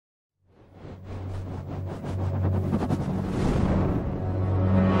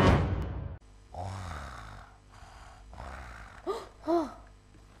Oh,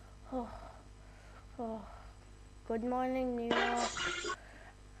 oh, oh. Good morning, New York.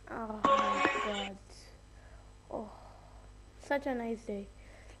 Oh my God. Oh, such a nice day.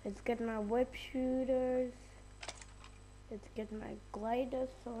 Let's get my whip shooters. Let's get my gliders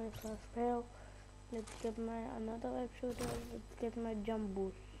so if I fail. Let's get my another whip shooter. Let's get my jump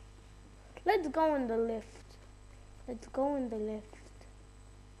boost. Let's go in the lift. Let's go in the lift.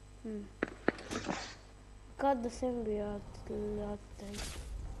 Got the symbiote last time.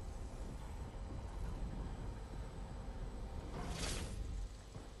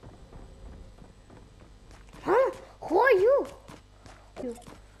 Huh? Who are you?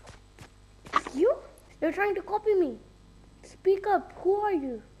 You? You're trying to copy me. Speak up. Who are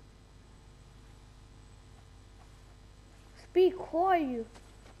you? Speak. Who are you?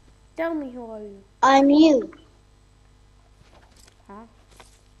 Tell me who are you? I'm you. Huh?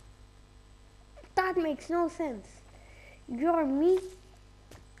 That makes no sense. You're me.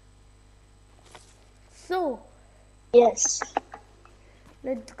 So. Yes.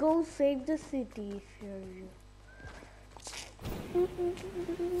 Let's go save the city if you're you.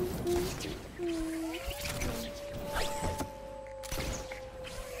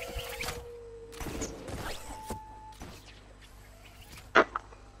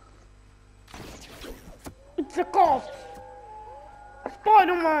 It's a cops!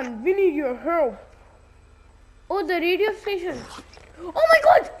 Spider-Man, we need your help! Oh, the radio station! Oh my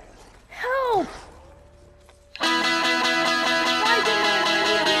God! Help!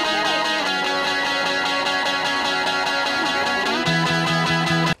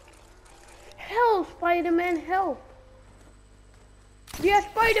 Spider-Man, help! We are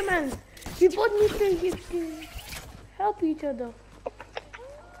Spider-Man! We both need to help each other.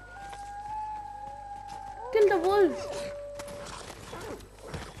 Kill the wolves!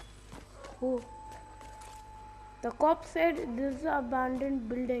 Oh. The cop said this is an abandoned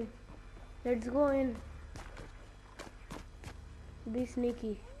building. Let's go in. Be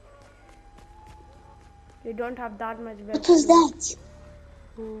sneaky. We don't have that much weapons. What was that?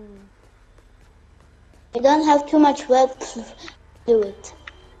 Oh. I don't have too much web to do it.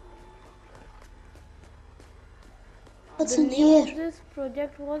 What's in here? This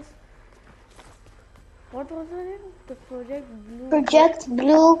project was... What was the name? The Project Blue... Project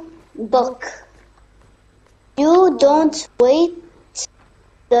Blue Book. You don't wait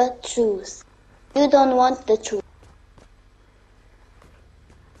the truth. You don't want the truth.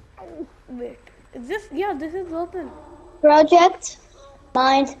 Oh, wait. Is this... Yeah, this is open. Project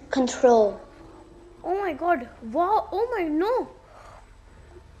Mind Control. Oh my God! Wow! Oh my no!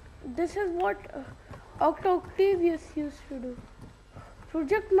 This is what Octavius used to do.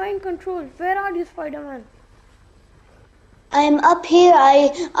 Project Mind Control. Where are you, Spider-Man? I'm up here.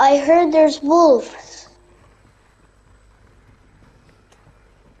 I heard there's wolves.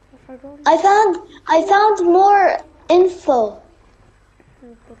 I found more info.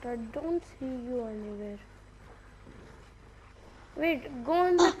 But I don't see you anywhere. Wait, go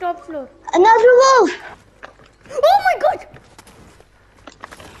on the top floor. Another wolf! Oh my God!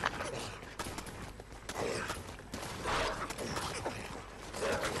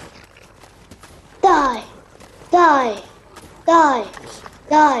 Die! Die! Die!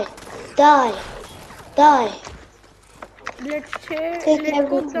 Die! Die! Die! Let's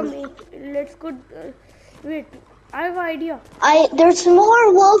cook the meat. Let's cook. Wait, I have an idea. There's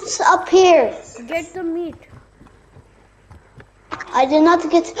more wolves up here. Get the meat. I did not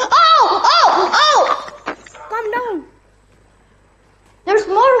get... Oh! Calm down. There's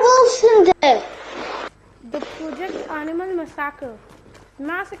more wolves in there. The Project Animal Massacre.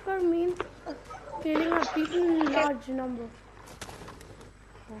 Massacre means killing of people in large number.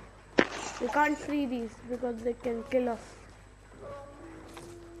 We can't free these because they can kill us.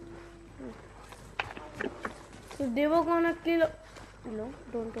 So they were gonna kill... No,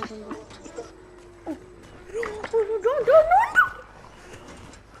 don't open this. Oh, don't.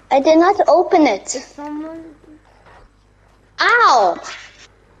 I did not open it. Someone... Ow!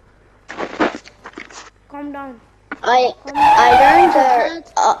 Calm down. I learned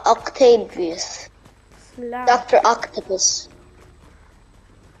Octavius. Slap. Dr. Octopus.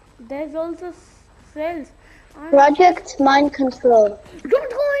 There's also cells. Project Mind Control.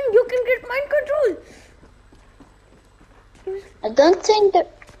 Don't go in. You can get mind control. I don't think that...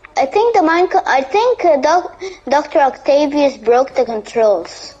 I think Dr. Octavius broke the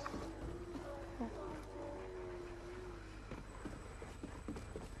controls.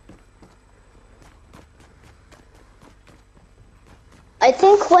 I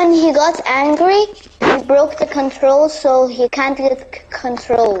think when he got angry, he broke the controls so he can't get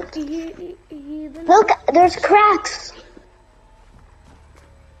controlled. Look, there's cracks.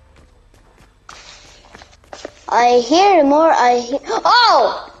 I hear more.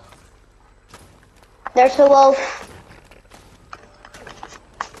 Oh! There's a wolf.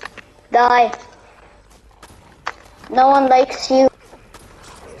 Die. No one likes you.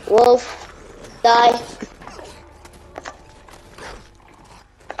 Wolf. Die.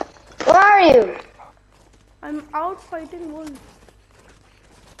 Where are you? I'm out fighting wolves.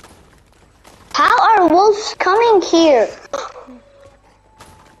 How are wolves coming here?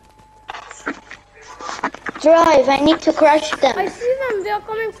 Drive, I need to crush them. I see them. They are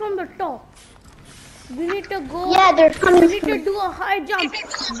coming from the top. We need to go. Yeah, they're coming. We need to do a high jump.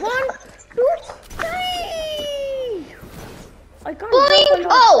 1, 2, 3. I can't jump a lot.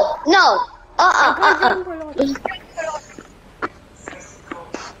 Oh, no. I can't jump a lot.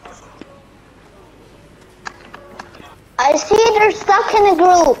 I see they're stuck in a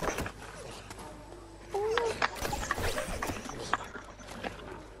group.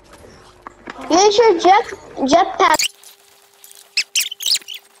 Use your jetpack.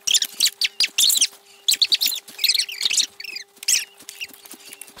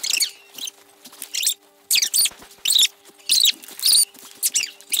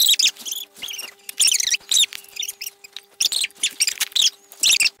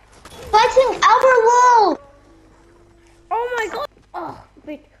 Fighting our wall. Oh my god. Oh,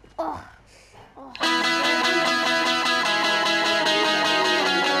 wait. Oh.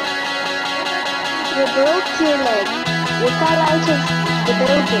 You broke your leg. You fell out of the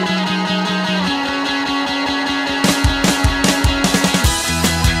building.